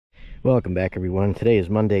Welcome back, everyone. Today is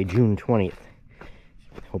Monday, June 20th.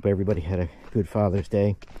 Hope everybody had a good Father's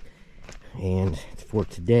Day. And for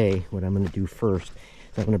today, what I'm going to do first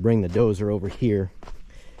is I'm going to bring the dozer over here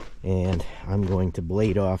and I'm going to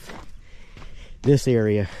blade off this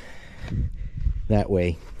area that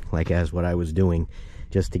way, like as what I was doing,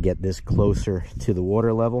 just to get this closer to the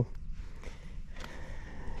water level.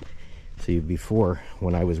 See, before,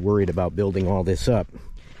 when I was worried about building all this up,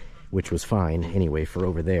 which was fine anyway for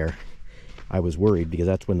over there, I was worried because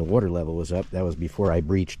that's when the water level was up. That was before I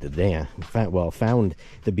breached the dam. Found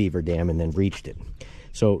the beaver dam and then breached it.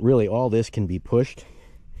 So really all this can be pushed.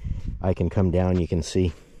 I can come down, you can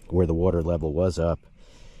see where the water level was up.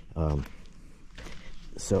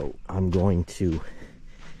 So I'm going to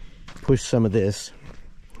push some of this.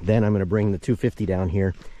 Then I'm going to bring the 250 down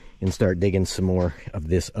here and start digging some more of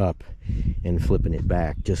this up and flipping it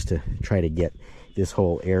back just to try to get this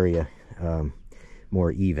whole area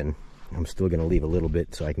more even. I'm still going to leave a little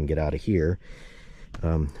bit so I can get out of here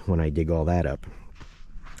when I dig all that up.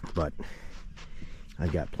 But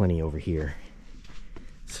I've got plenty over here.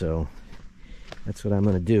 So that's what I'm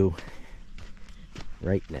going to do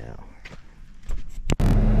right now.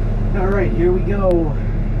 All right, here we go.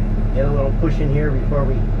 Get a little push in here before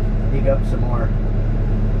we dig up some more.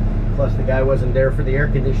 Plus the guy wasn't there for the air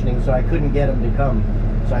conditioning, so I couldn't get him to come.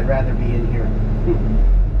 So I'd rather be in here.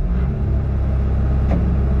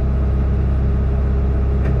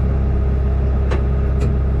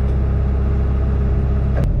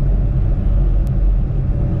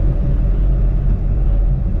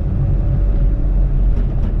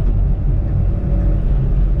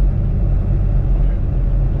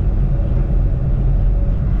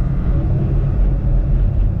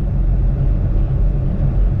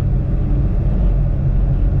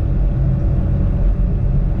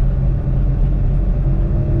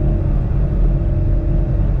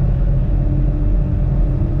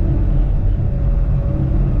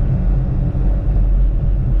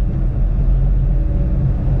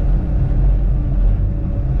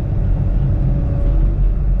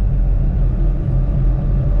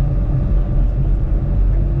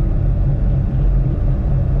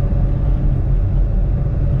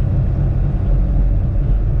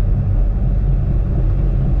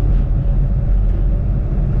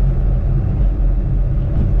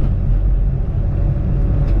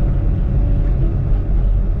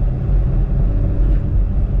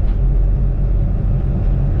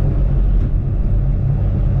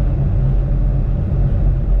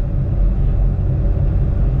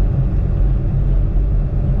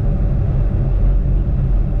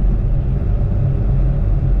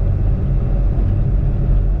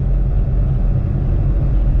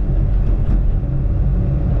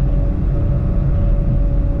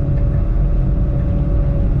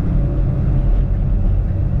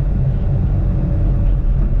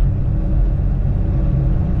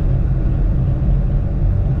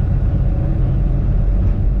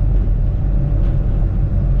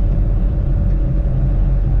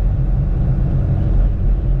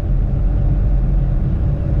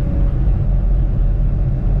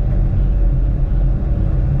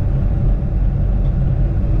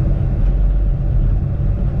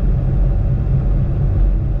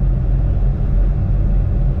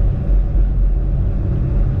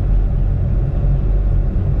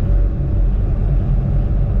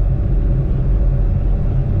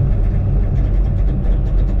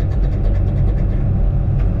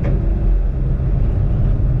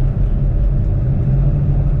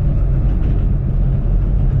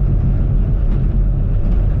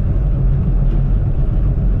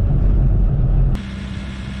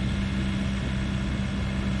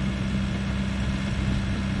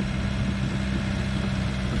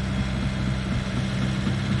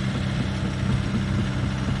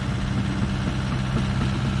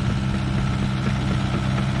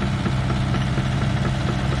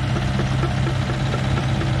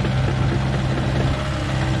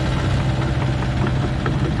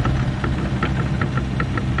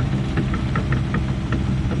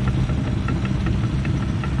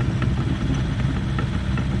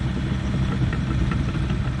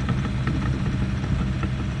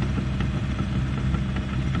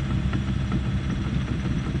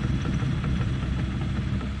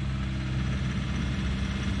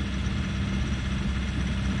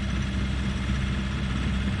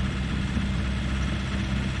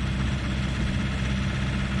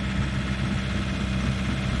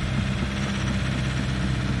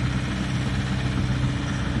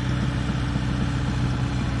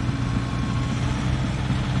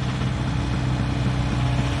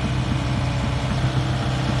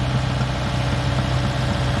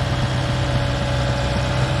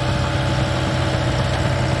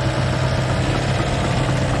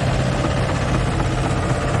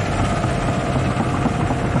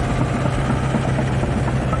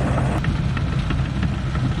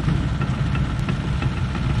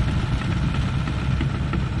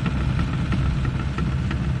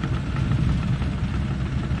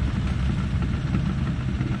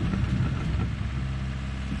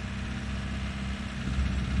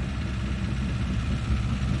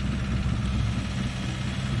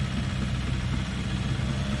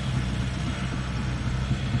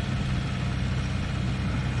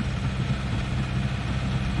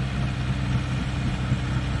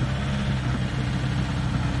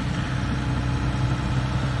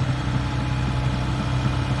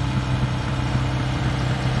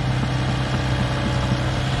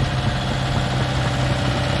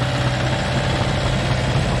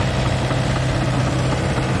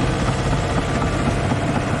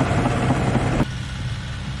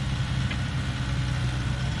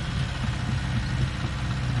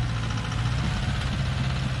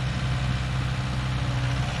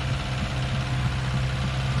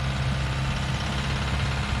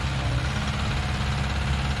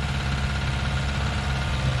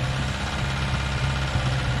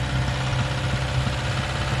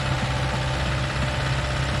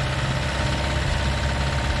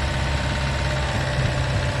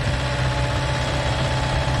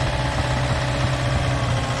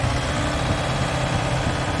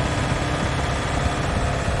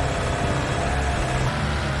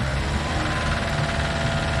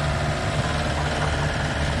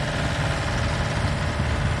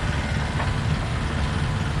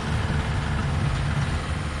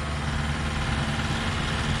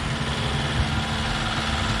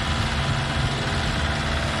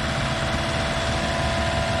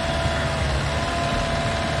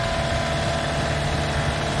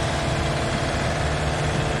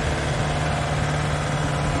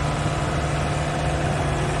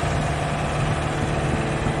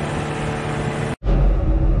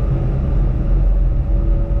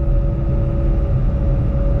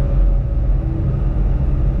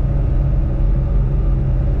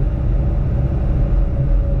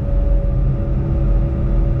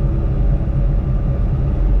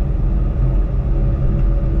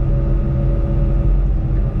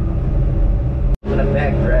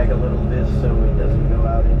 so it doesn't go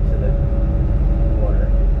out into the water.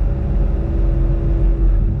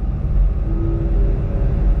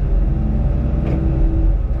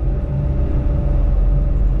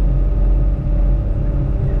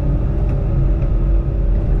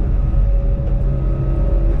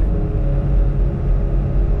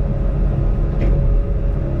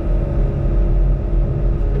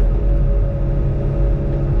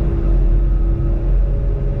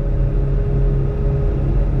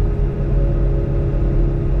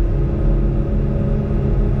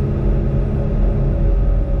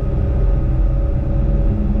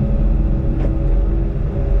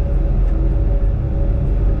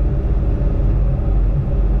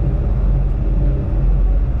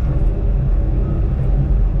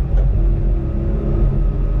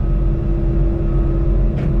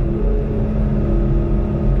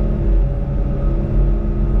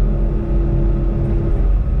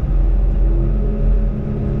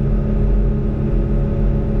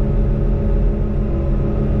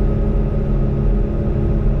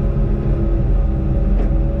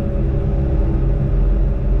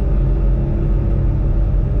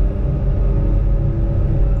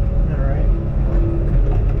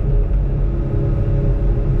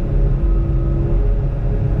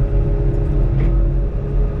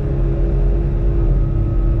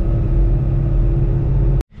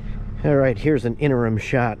 Alright, here's an interim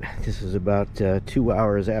shot. This is about 2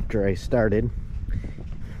 hours after I started,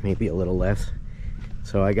 maybe a little less.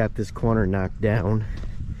 So I got this corner knocked down.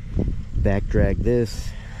 Back drag this.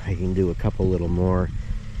 I can do a couple little more,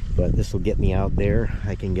 but this will get me out there.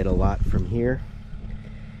 I can get a lot from here.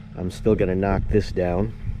 I'm still going to knock this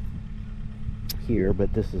down here,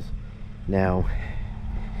 but this is now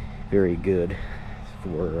very good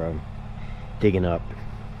for digging up.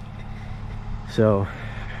 So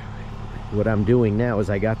what I'm doing now is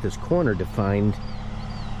I got this corner defined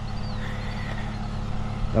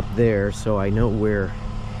up there, so I know where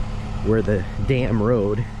the dam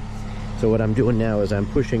road. So what I'm doing now is I'm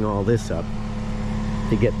pushing all this up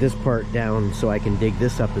to get this part down so I can dig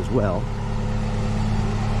this up as well.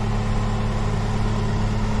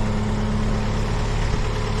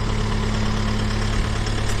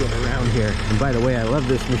 Let's get around here. And by the way, I love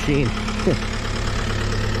this machine.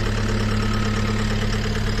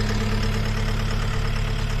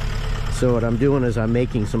 So what I'm doing is I'm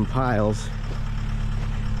making some piles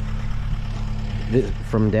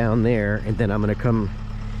from down there, and then I'm going to come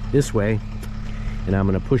this way and I'm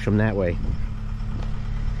going to push them that way.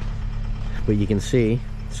 But you can see,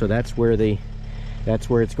 so that's where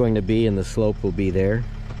it's going to be, and the slope will be there.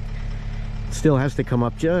 It still has to come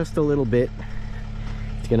up just a little bit.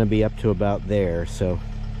 It's going to be up to about there, so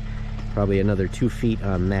probably another 2 feet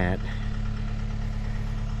on that.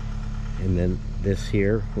 And then this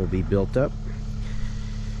here will be built up,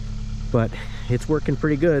 but it's working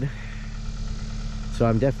pretty good. So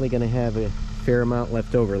I'm definitely going to have a fair amount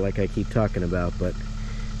left over, like I keep talking about, but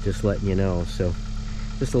just letting you know. So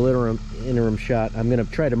just a little interim shot. I'm going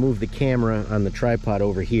to try to move the camera on the tripod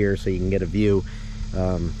over here so you can get a view.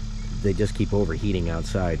 They just keep overheating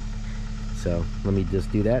outside, so let me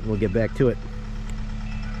just do that and we'll get back to it.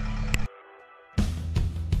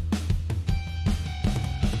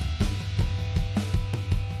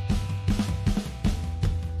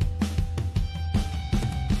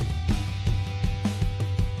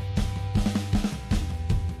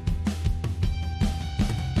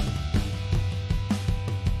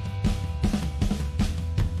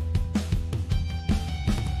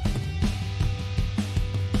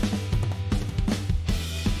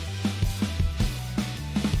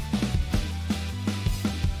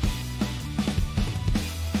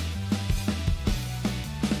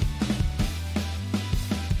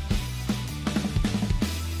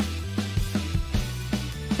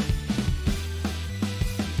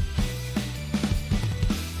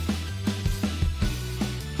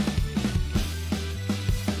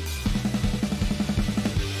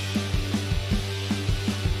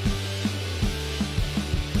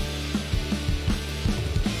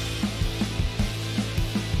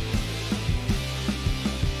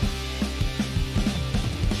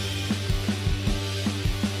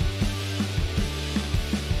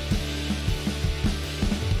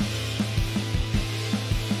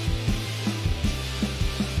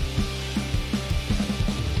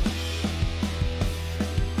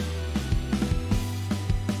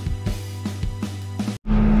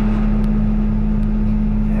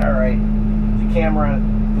 Camera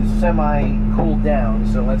is semi cooled down,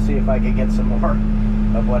 so let's see if I can get some more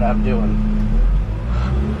of what I'm doing.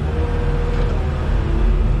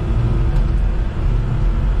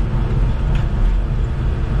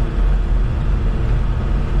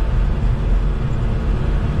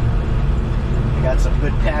 some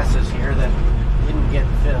good passes here that didn't get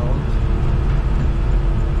filmed.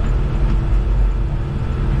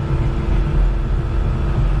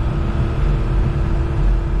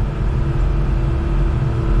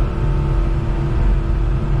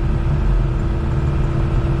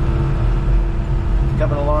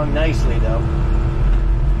 Coming along nicely though.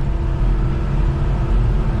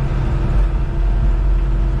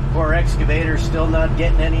 Poor excavator still not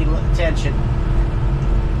getting any attention.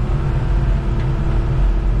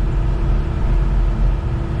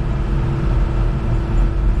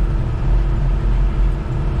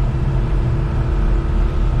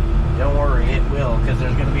 Don't worry, it will, because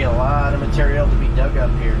there's going to be a lot of material to be dug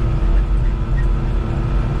up here.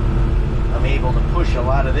 I'm able to push a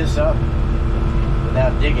lot of this up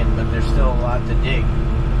without digging, but there's still a lot to dig.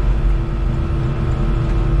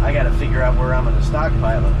 I got to figure out where I'm going to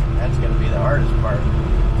stockpile it. That's going to be the hardest part.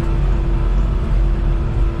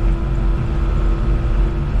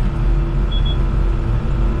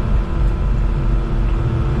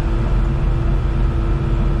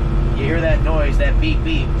 You hear that noise, that beep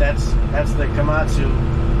beep? That's the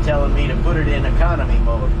Komatsu telling me to put it in economy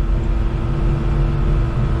mode.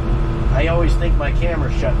 I always think my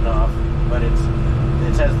camera's shutting off, but it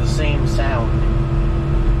has the same sound.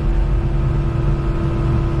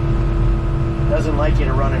 Doesn't like you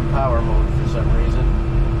to run in power mode for some reason.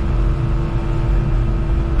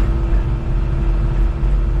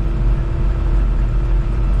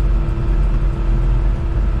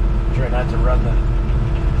 Try not to run the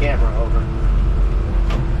camera over.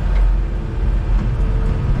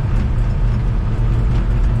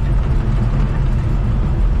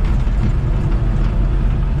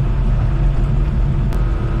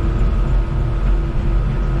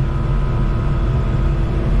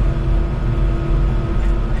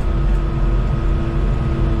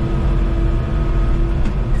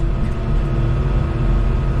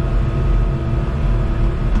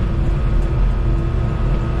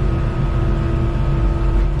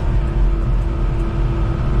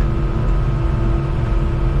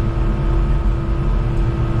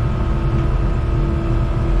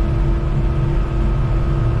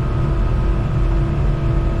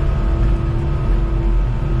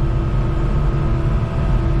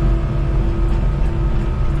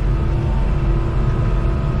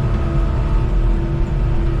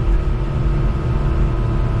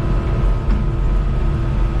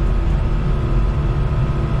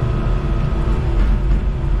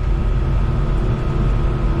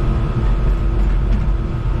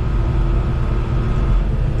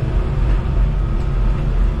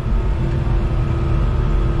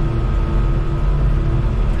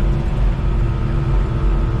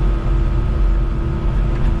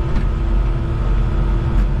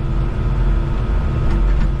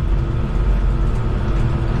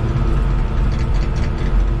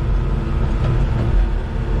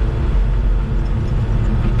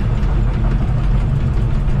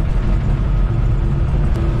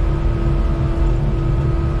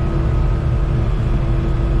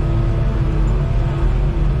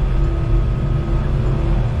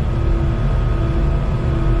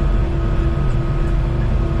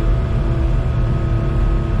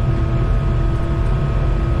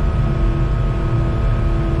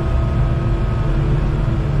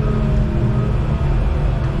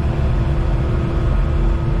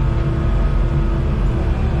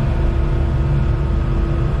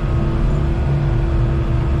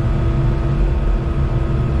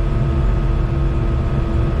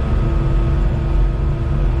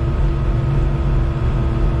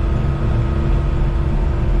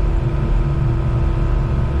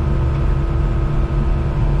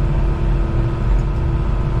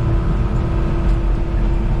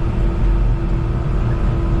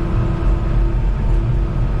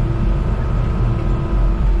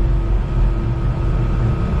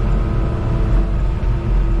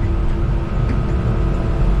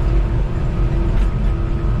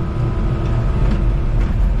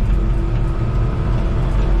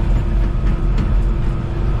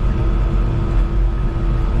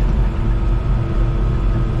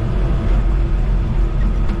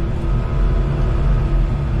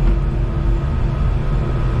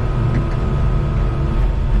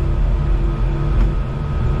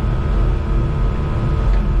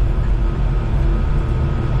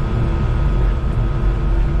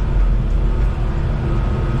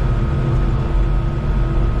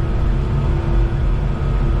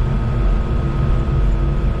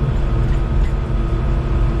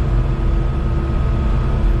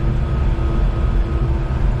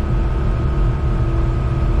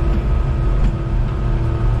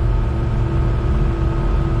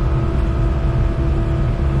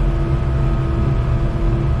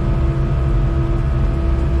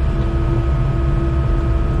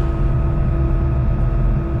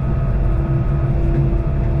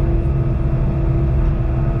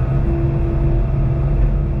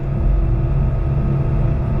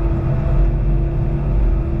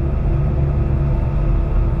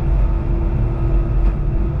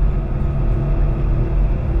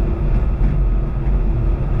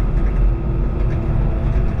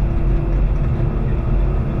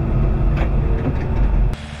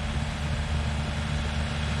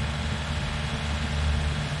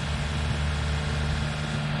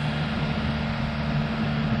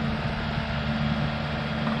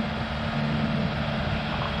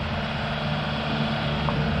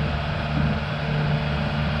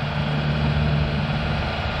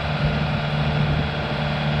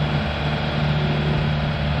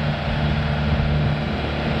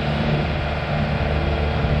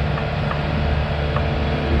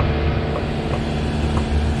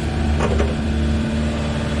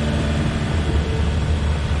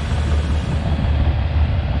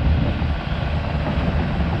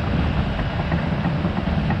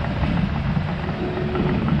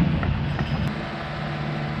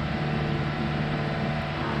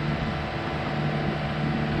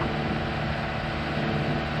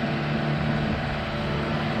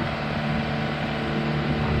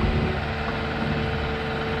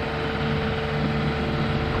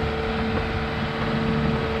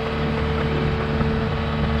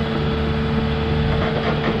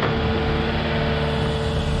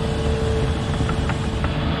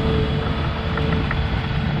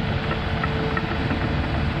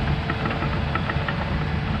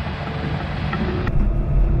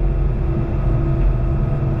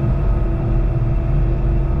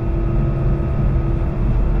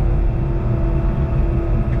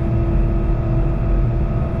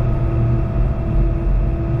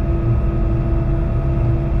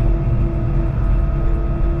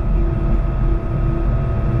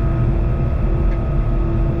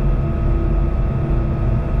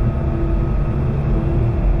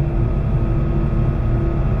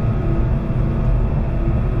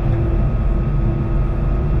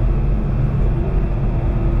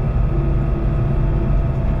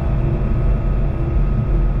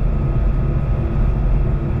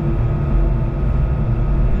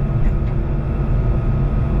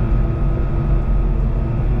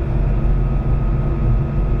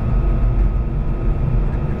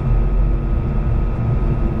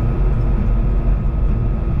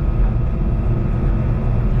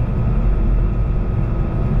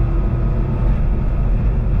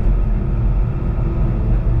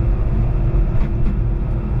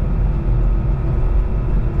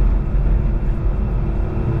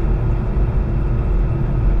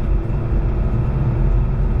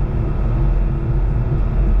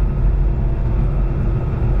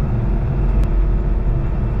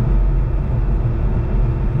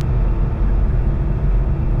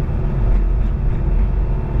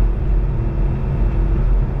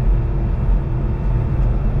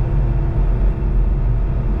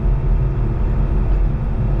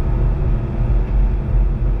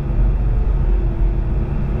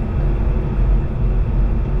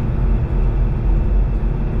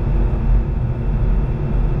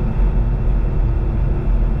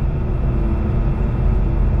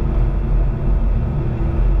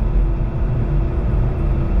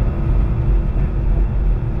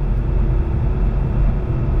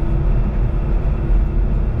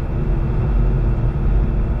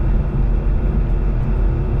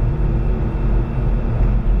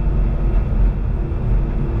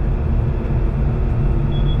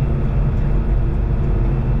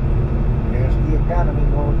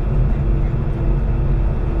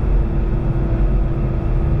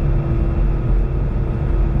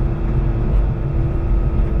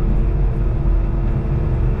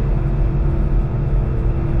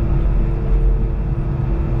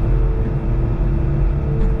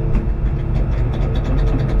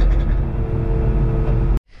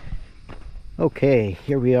 Okay,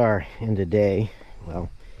 here we are, end of day.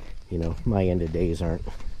 Well, you know, my end of days aren't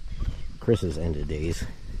Chris's end of days.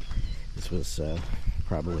 This was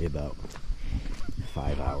probably about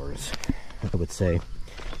 5 hours, I would say.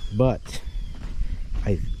 But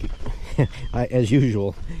I as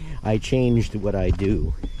usual, I changed what I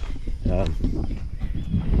do.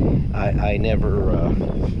 I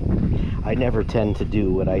never tend to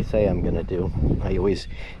do what I say I'm gonna do. I always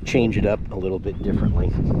change it up a little bit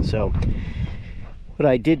differently. So what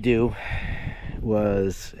I did do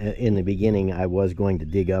was, in the beginning, I was going to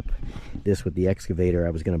dig up this with the excavator. I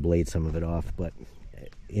was going to blade some of it off, but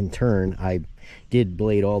in turn I did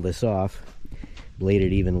blade all this off,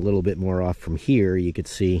 bladed even a little bit more off from here. You could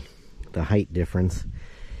see the height difference,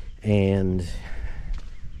 and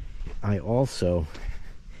I also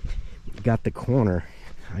got the corner.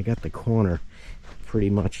 I got the corner pretty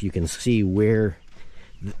much. You can see where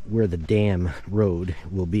the dam road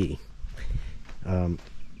will be.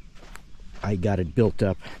 I got it built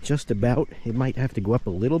up just about. It might have to go up a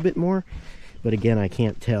little bit more, but again, I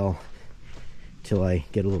can't tell till I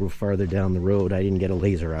get a little farther down the road. I didn't get a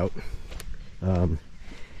laser out. I'm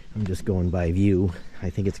just going by view. I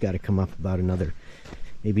think it's got to come up about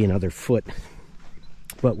maybe another foot.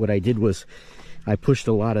 But what I did was I pushed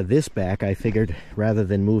a lot of this back. I figured rather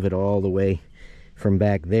than move it all the way from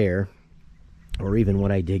back there, or even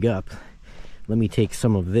when I dig up, let me take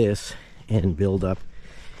some of this and build up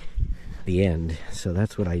the end. So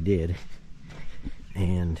that's what I did,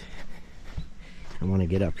 and I want to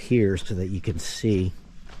get up here so that you can see.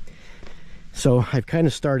 So I've kind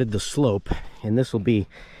of started the slope, and this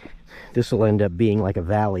will end up being like a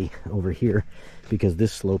valley over here, because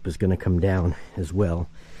this slope is going to come down as well,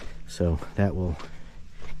 so that will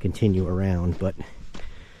continue around. But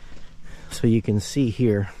so you can see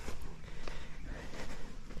here,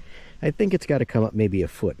 I think it's got to come up maybe a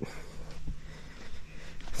foot.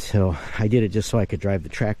 So I did it just so I could drive the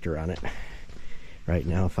tractor on it right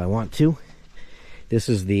now if I want to. This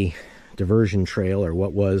is the diversion trail, or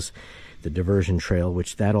what was the diversion trail,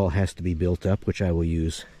 which that all has to be built up, which I will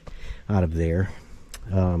use out of there.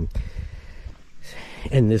 In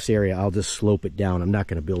this area, I'll just slope it down. I'm not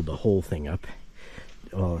going to build the whole thing up.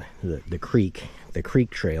 The creek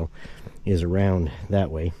trail is around that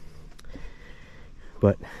way.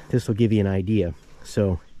 But this will give you an idea.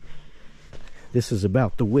 So this is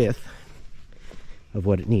about the width of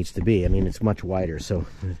what it needs to be. I mean, it's much wider, so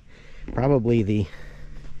probably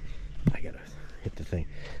I gotta hit the thing.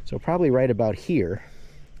 So probably right about here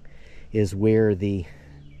is where the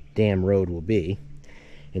dam road will be,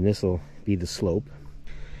 and this will be the slope,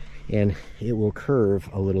 and it will curve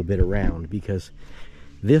a little bit around, because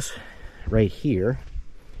this right here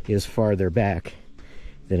is farther back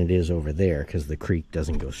than it is over there, because the creek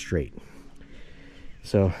doesn't go straight.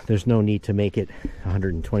 So there's no need to make it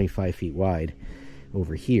 125 feet wide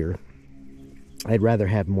over here. I'd rather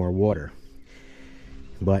have more water,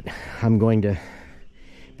 but I'm going to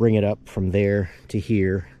bring it up from there to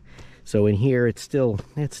here. So in here, it's still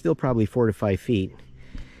probably 4 to 5 feet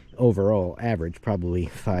overall average, probably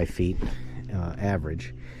 5 feet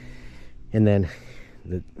average, and then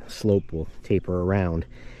the slope will taper around,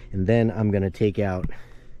 and then I'm going to take out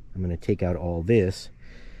all this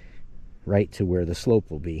right to where the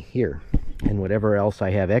slope will be here, and whatever else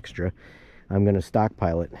I have extra, I'm going to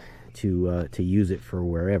stockpile it to use it for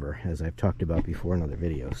wherever, as I've talked about before in other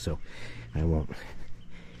videos. So I won't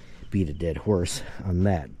beat a dead horse on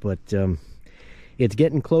that, but it's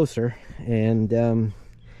getting closer. And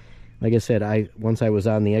like I said, once I was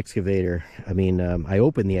on the excavator, I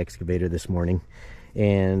opened the excavator this morning,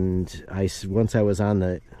 and once I was on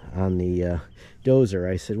the dozer,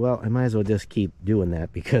 I said, well, I might as well just keep doing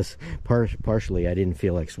that, because partially I didn't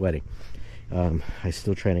feel like sweating. I'm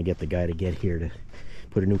still trying to get the guy to get here to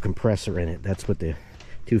put a new compressor in it. That's what the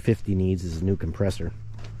 250 needs, is a new compressor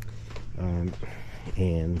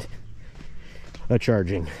and a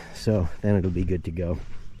charging. So then it'll be good to go,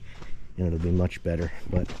 and it'll be much better.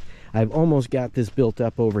 But I've almost got this built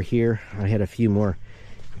up over here. I had a few more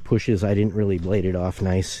pushes. I didn't really blade it off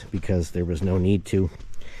nice, because there was no need to,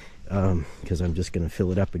 because I'm just going to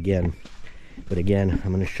fill it up again. But again,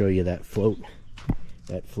 I'm going to show you that float.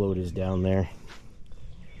 That float is down there,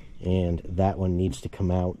 and that one needs to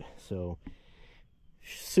come out. So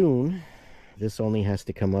soon, this only has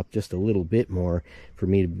to come up just a little bit more for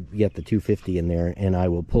me to get the 250 in there, and I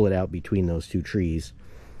will pull it out between those two trees.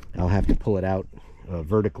 I'll have to pull it out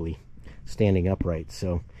vertically, standing upright.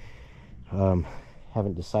 So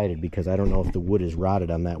haven't decided, because I don't know if the wood is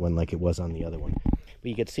rotted on that one like it was on the other one. But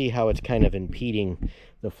you can see how it's kind of impeding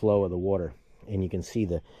the flow of the water, and you can see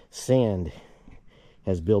the sand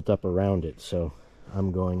has built up around it. So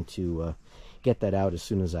I'm going to get that out as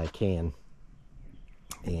soon as I can,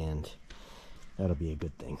 and that'll be a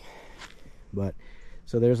good thing. But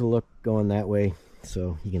so there's a look going that way,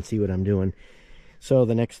 so you can see what I'm doing. So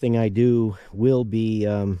the next thing I do will be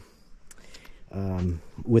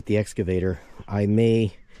with the excavator. I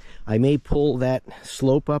may pull that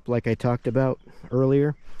slope up like I talked about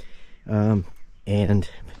earlier, and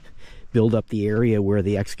build up the area where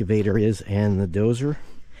the excavator is and the dozer,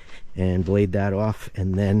 and blade that off,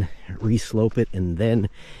 and then re-slope it, and then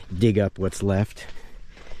dig up what's left.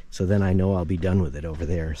 So then I know I'll be done with it over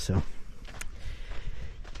there. So,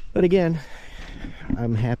 but again,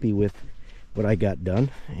 I'm happy with what I got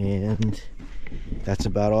done, and that's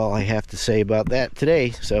about all I have to say about that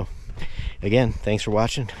today. So again, thanks for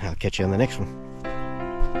watching. I'll catch you on the next one.